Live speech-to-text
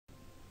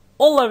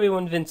Hola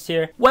everyone, Vince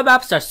here. Web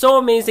apps are so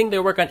amazing. They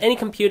work on any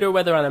computer,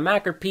 whether on a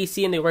Mac or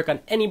PC, and they work on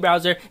any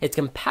browser. It's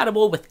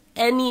compatible with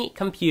any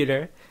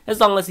computer as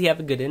long as you have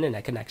a good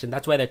internet connection.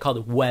 That's why they're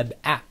called web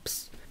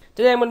apps.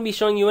 Today I'm going to be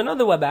showing you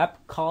another web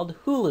app called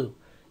Hulu.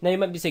 Now you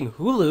might be saying,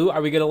 Hulu?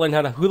 Are we going to learn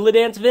how to hula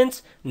dance,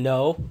 Vince?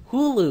 No,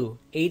 Hulu.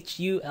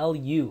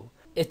 H-U-L-U.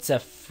 It's a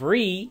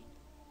free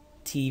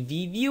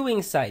TV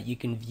viewing site. You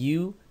can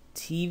view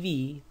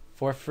TV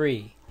for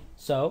free.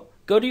 So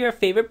go to your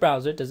favorite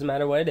browser, doesn't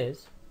matter what it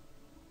is.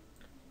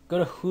 Go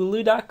to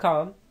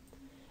hulu.com,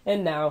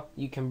 and now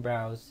you can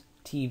browse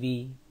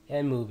TV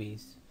and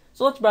movies.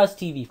 So let's browse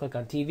TV. Click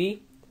on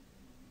TV,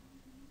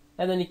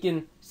 and then you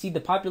can see the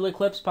popular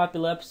clips,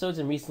 popular episodes,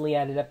 and recently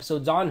added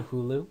episodes on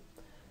Hulu.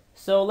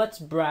 So let's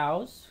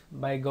browse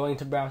by going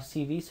to Browse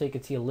TV, so you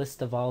can see a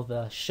list of all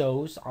the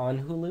shows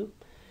on Hulu.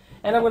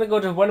 And I'm going to go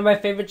to one of my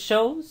favorite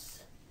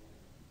shows.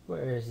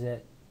 Where is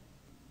it?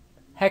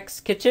 Hex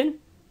Kitchen.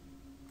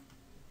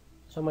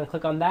 So I'm going to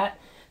click on that.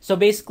 So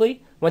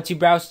basically, once you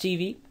browse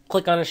TV,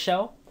 click on a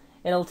show,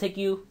 and it'll take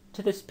you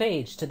to this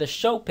page, to the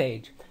show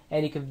page.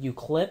 And you can view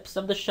clips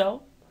of the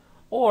show,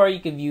 or you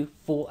can view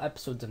full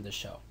episodes of the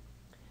show.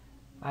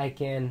 I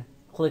can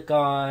click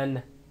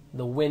on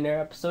the winner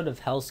episode of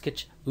Hell's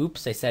Kitchen.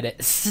 Oops, I said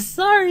it.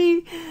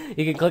 Sorry.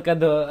 You can click on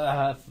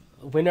the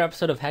winner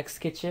episode of Hex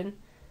Kitchen,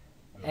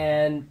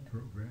 and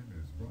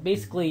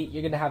basically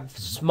you're going to have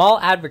small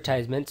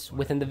advertisements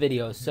within the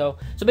videos. So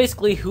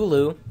basically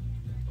Hulu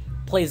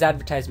plays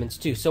advertisements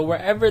too. So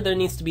wherever there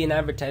needs to be an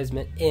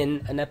advertisement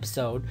in an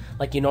episode,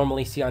 like you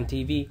normally see on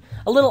TV,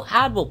 a little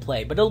ad will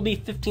play, but it'll be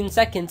 15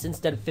 seconds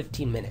instead of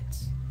 15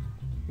 minutes.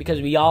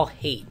 Because we all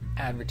hate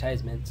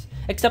advertisements,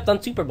 except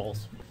on Super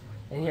Bowls.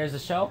 And here's the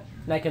show,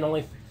 and I can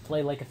only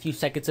play like a few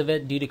seconds of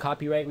it due to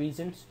copyright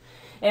reasons.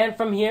 And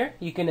from here,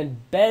 you can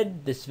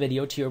embed this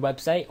video to your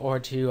website or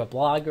to a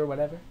blog or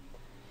whatever.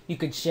 You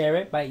could share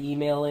it by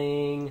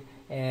emailing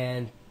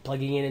and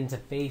plugging it into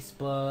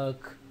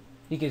Facebook.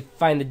 You could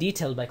find the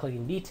details by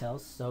clicking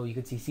details. So you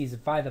could see season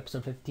 5,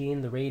 episode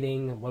 15, the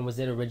rating, when was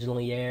it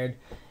originally aired,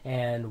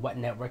 and what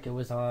network it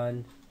was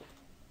on.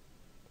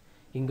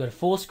 You can go to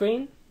full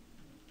screen,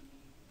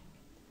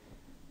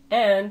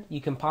 and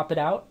you can pop it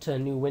out to a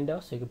new window.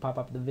 So you can pop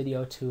up the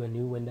video to a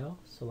new window,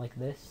 so like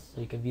this.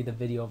 So you can view the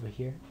video over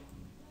here.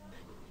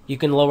 You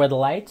can lower the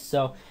lights.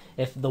 So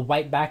if the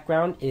white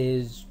background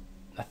is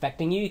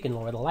affecting you, you can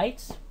lower the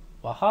lights.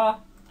 Waha!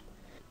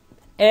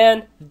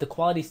 And if the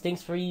quality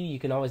stinks for you, you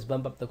can always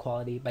bump up the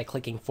quality by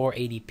clicking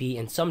 480p,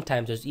 and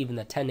sometimes there's even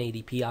the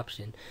 1080p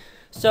option.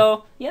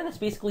 So yeah, that's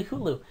basically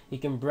Hulu. You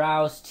can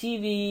browse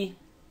TV,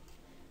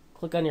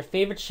 click on your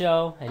favorite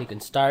show, and you can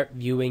start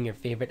viewing your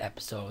favorite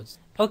episodes.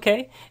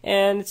 Okay,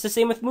 and it's the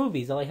same with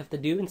movies. All you have to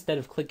do, instead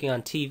of clicking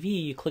on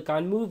TV, you click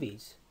on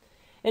movies.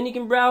 And you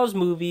can browse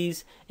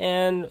movies,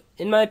 and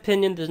in my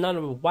opinion, there's not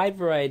a wide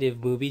variety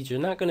of movies. You're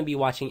not going to be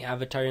watching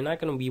Avatar, you're not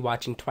going to be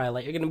watching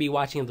Twilight, you're going to be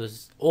watching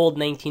those old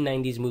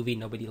 1990s movies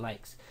nobody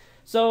likes.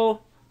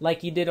 So,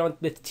 like you did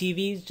with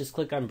TVs, just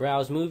click on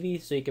Browse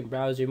Movies, so you can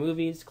browse your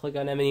movies, click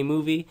on any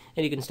movie,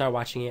 and you can start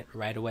watching it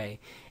right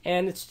away.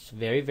 And it's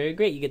very, very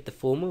great. You get the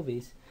full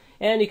movies.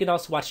 And you can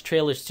also watch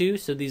trailers too,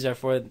 so these are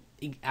for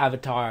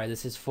Avatar,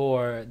 this is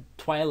for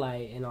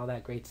Twilight, and all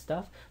that great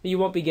stuff. But you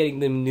won't be getting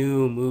the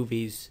new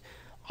movies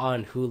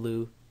on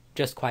Hulu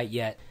just quite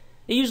yet.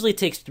 It usually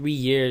takes 3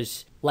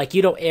 years. Like,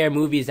 you don't air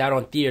movies out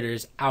on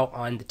theaters, out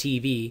on the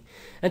TV,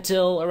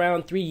 until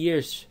around 3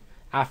 years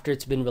after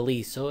it's been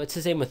released. So it's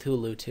the same with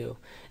Hulu too.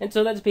 And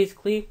so that's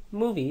basically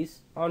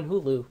movies on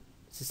Hulu.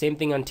 It's the same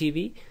thing on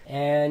TV.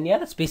 And yeah,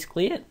 that's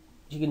basically it.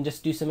 You can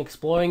just do some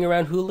exploring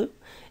around Hulu,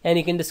 and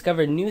you can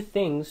discover new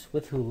things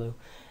with Hulu.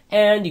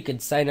 And you can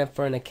sign up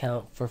for an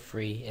account for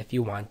free if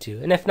you want to.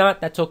 And if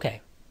not, that's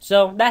okay.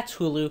 So that's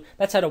Hulu.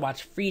 That's how to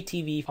watch free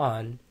TV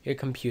on your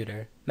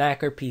computer,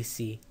 Mac or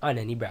PC, on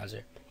any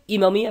browser.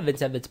 Email me at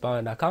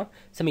vince@vincebognot.com.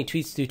 Send me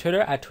tweets through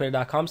Twitter at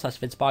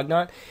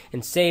twitter.com/vincebognot.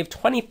 And save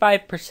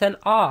 25%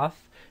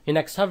 off your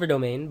next hover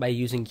domain by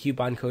using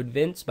coupon code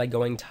Vince by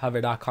going to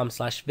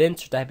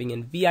hover.com/Vince or typing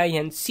in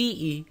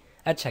VINCE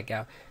at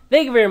checkout.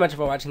 Thank you very much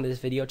for watching this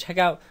video. Check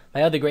out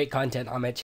my other great content on my channel.